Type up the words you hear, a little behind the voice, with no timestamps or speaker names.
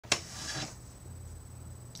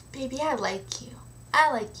Baby, I like you.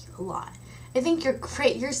 I like you a lot. I think you're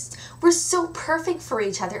great. We're so perfect for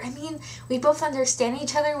each other. I mean, we both understand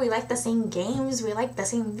each other. We like the same games. We like the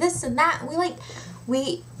same this and that. We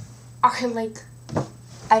are like,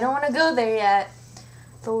 I don't want to go there yet,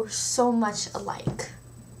 but we're so much alike.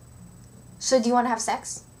 So do you want to have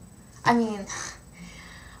sex? I mean,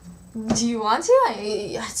 do you want to?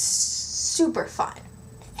 It's super fun.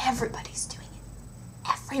 Everybody's doing it.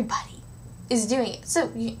 Everybody is doing it.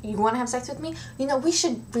 So you want to have sex with me? You know, we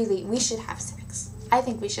should have sex. I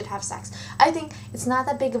think we should have sex. I think it's not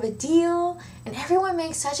that big of a deal, and everyone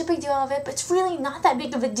makes such a big deal of it, but it's really not that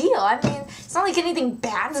big of a deal. I mean, it's not like anything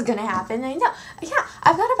bad's gonna happen. I know. Yeah,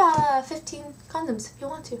 I've got about 15 condoms if you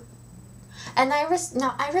want to. And I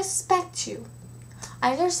respect you.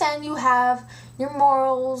 I understand you have your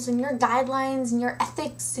morals and your guidelines and your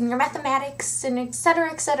ethics and your mathematics and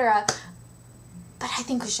etc. But I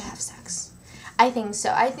think we should have sex. I think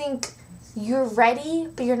so. I think you're ready,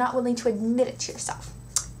 but you're not willing to admit it to yourself.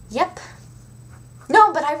 Yep.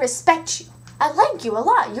 No, but I respect you. I like you a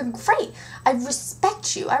lot. You're great. I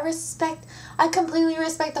respect you. I completely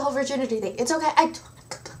respect the whole virginity thing. It's okay. I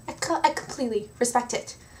completely respect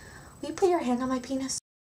it. Will you put your hand on my penis?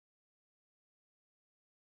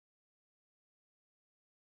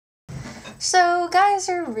 So, guys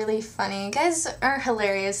are really funny. Guys are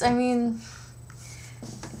hilarious. I mean,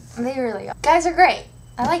 they really are. Guys are great.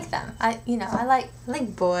 I like them. I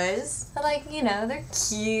like boys. I like, they're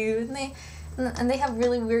cute and they have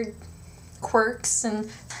really weird quirks, and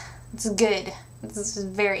it's good. It's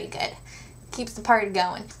very good. Keeps the party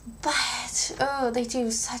going. But they do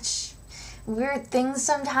such weird things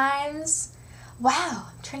sometimes. Wow,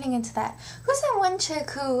 I'm turning into that. Who's that one chick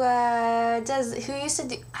who used to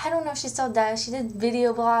do, I don't know if she still does, she did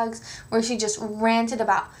video blogs where she just ranted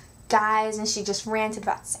about guys, and she just ranted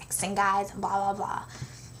about sex and guys and blah blah blah.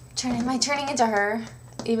 Am I turning into her?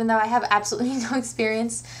 Even though I have absolutely no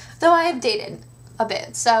experience, though I have dated a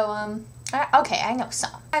bit. So okay, I know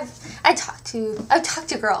some. I talk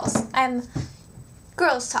to girls. I'm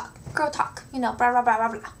girl talk, blah blah blah blah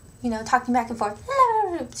blah. Talking back and forth,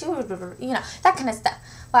 that kind of stuff.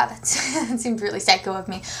 Wow, that seemed really psycho of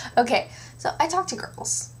me. Okay, so I talk to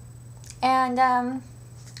girls, and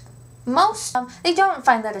most they don't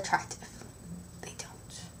find that attractive. They don't.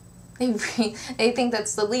 They think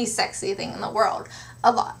that's the least sexy thing in the world.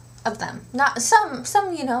 A lot of them. Not some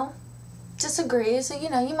disagree. So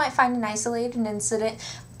you might find an isolated incident,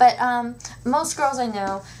 but most girls I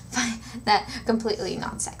know find that completely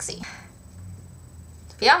not sexy.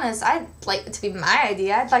 To be honest, I'd like it to be my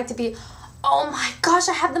idea. I'd like to be, oh my gosh,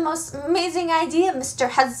 I have the most amazing idea, Mr.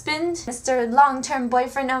 Husband, Mr. Long-term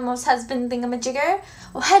boyfriend, almost husband thingamajigger.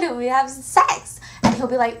 Why don't we have sex? And he'll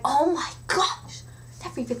be like, oh my gosh,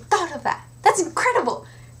 never even thought of that. That's incredible.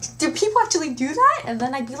 Do people actually do that? And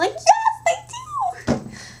then I'd be like, yes, they do.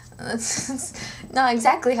 That's not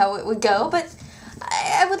exactly how it would go, but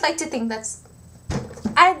I would like to think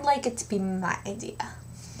I'd like it to be my idea.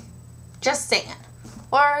 Just saying.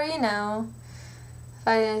 Or, if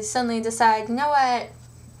I suddenly decide, you know what,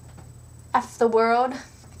 F the world,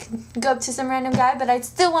 I can go up to some random guy, but I'd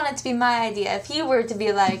still want it to be my idea. If he were to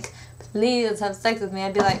be like, please have sex with me,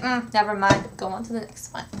 I'd be like, never mind, go on to the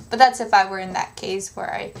next one. But that's if I were in that case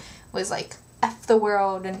where I was like, F the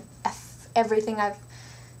world and F everything I've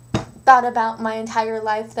thought about my entire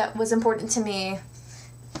life that was important to me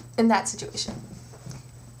in that situation.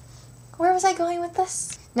 Where was I going with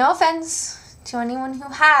this? No offense to anyone who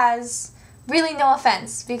has. Really no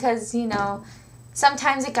offense, because,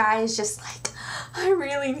 sometimes a guy is just like, I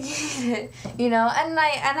really need it, and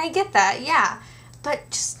I get that, yeah. But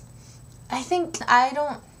just, I think I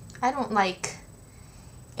don't like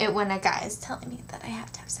it when a guy is telling me that I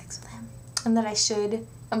have to have sex with him and that I should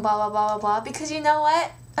and blah blah blah blah blah, because you know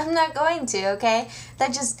what? I'm not going to, okay?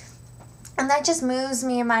 That just moves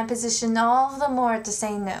me in my position all the more to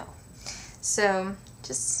say no. So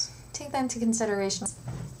just take that into consideration.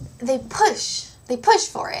 They push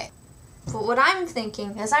for it. But what I'm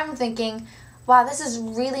thinking is wow, this is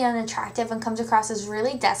really unattractive and comes across as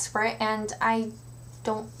really desperate, and I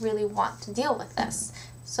don't really want to deal with this.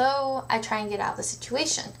 So I try and get out of the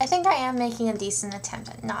situation. I think I am making a decent attempt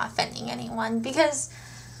at not offending anyone, because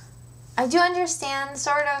I do understand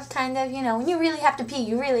sort of, kind of, when you really have to pee,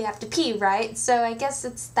 you really have to pee, right? So I guess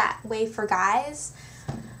it's that way for guys.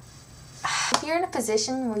 If you're in a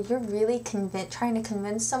position where you're really trying to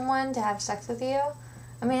convince someone to have sex with you,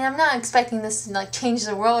 I mean, I'm not expecting this to change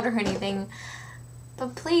the world or anything,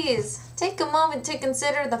 but please take a moment to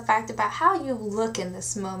consider the fact about how you look in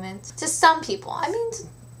this moment. To some people, I mean,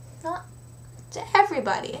 not to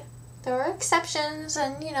everybody, there are exceptions,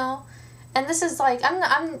 and you know, and this is like,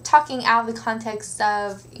 I'm talking out of the context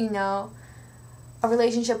of, you know, a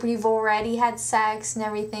relationship where you've already had sex and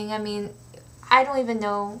everything. I mean, I don't even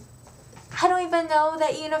know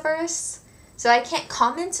that universe, so I can't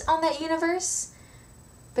comment on that universe.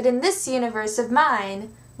 But in this universe of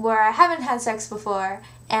mine, where I haven't had sex before,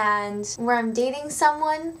 and where I'm dating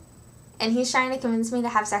someone, and he's trying to convince me to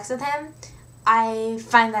have sex with him, I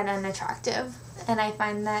find that unattractive. And I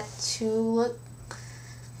find that to look...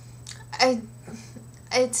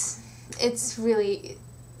 It's really...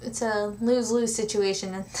 It's a lose-lose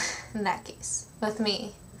situation in that case. With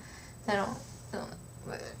me. I don't...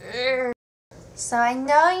 So I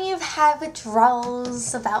know you've had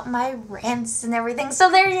withdrawals about my rants and everything, so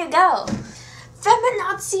there you go.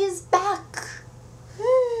 Feminazi is back!